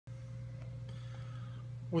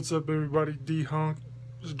What's up, everybody? D Hunk.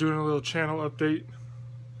 Just doing a little channel update.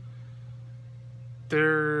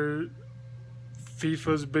 Their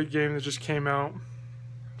FIFA's big game that just came out.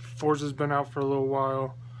 Forza's been out for a little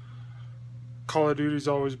while. Call of Duty's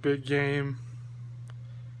always big game.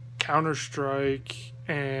 Counter-Strike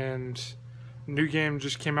and new game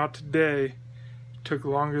just came out today. Took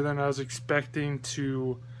longer than I was expecting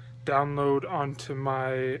to download onto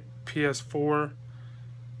my PS4.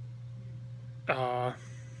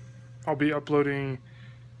 I'll be uploading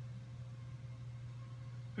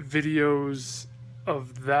videos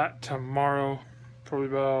of that tomorrow, probably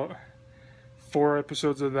about 4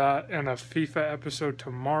 episodes of that and a FIFA episode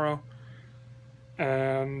tomorrow,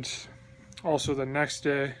 and also the next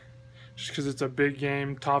day, just because it's a big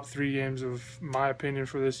game. Top 3 games of my opinion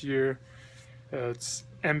for this year. It's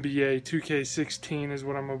NBA 2K16 is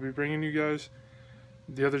what I'm going to be bringing you guys.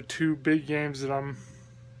 The other 2 big games that I'm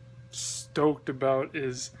stoked about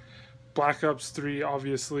is Black Ops 3,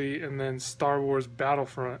 obviously, and then Star Wars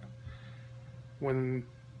Battlefront. When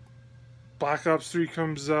Black Ops 3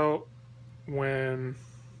 comes out, when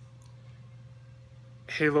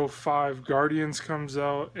Halo 5 Guardians comes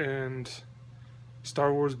out, and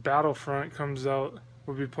Star Wars Battlefront comes out,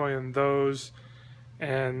 we'll be playing those,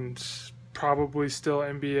 and probably still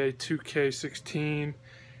NBA 2K16,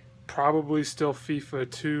 probably still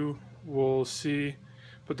FIFA 2, we'll see.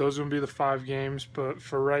 But those are going to be the 5 games. But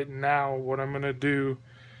for right now, what I'm going to do,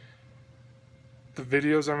 the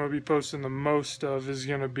videos I'm going to be posting the most of is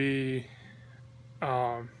going to be,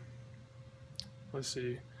 let's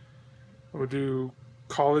see, we'll do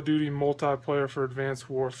Call of Duty multiplayer for Advanced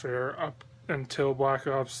Warfare up until Black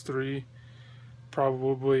Ops 3,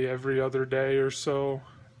 probably every other day or so.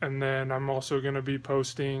 And then I'm also going to be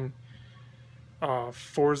posting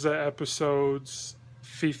Forza episodes,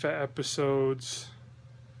 FIFA episodes,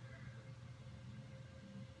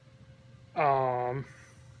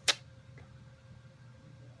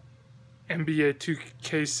 NBA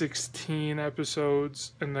 2K16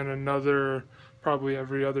 episodes, and then another probably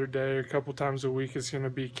every other day, a couple times a week, is going to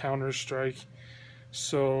be Counter-Strike.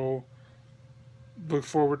 So look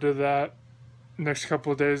forward to that. Next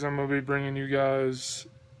couple of days I'm going to be bringing you guys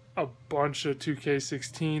a bunch of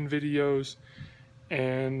 2K16 videos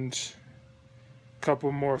and a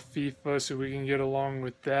couple more FIFA so we can get along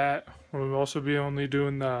with that. We'll also be only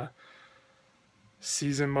doing the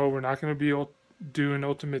season mode. We're not going to be doing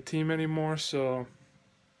Ultimate Team anymore, so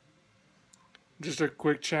just a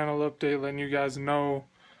quick channel update letting you guys know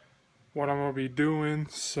what I'm going to be doing.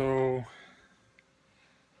 So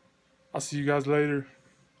I'll see you guys later.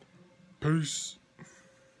 Peace.